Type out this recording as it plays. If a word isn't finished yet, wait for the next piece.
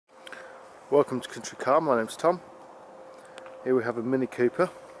Welcome to Country Car, my name's Tom. Here we have a Mini Cooper.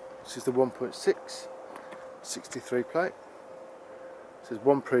 This is the 1.6 63 plate. This is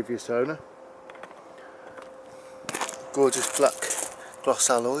one previous owner. Gorgeous black gloss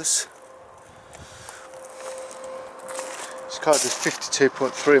alloys. This car does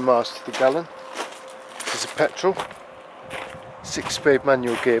 52.3 miles to the gallon. This is a petrol, 6-speed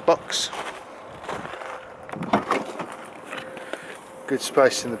manual gearbox. Good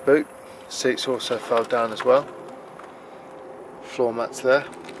space in the boot. Seats also fold down as well. Floor mats there.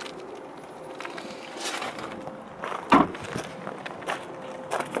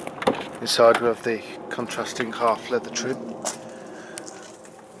 Inside we have the contrasting half leather trim.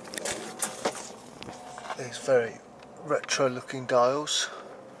 These very retro looking dials,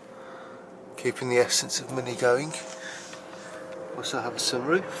 keeping the essence of Mini going. Also have a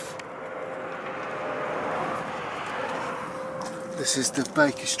sunroof. This is the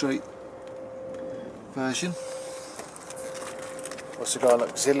Baker Street version. Also got an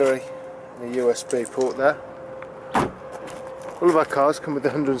auxiliary and a USB port there. All of our cars come with a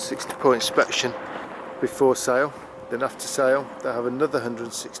 160 point inspection before sale. Then after sale they have another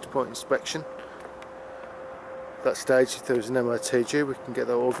 160 point inspection. At that stage, if there is an MOT due, we can get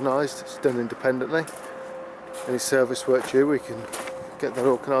that organised. It's done independently. Any service work due, we can get that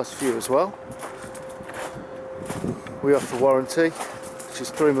organised for you as well. We offer warranty, which is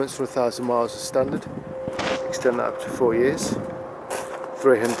 3 months for 1,000 miles as standard. Extend that up to 4 years,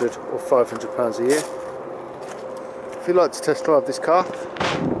 £300 or £500 a year. If you'd like to test drive this car,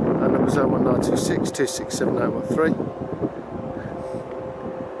 our number is 01926 267 813.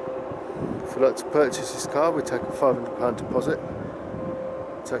 If you'd like to purchase this car, we take a £500 deposit.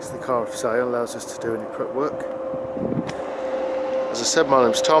 It takes the car off sale and allows us to do any prep work. As I said, my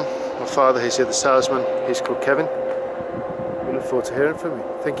name's Tom. My father, he's here the salesman, he's called Kevin. We look forward to hearing from you.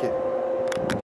 Thank you.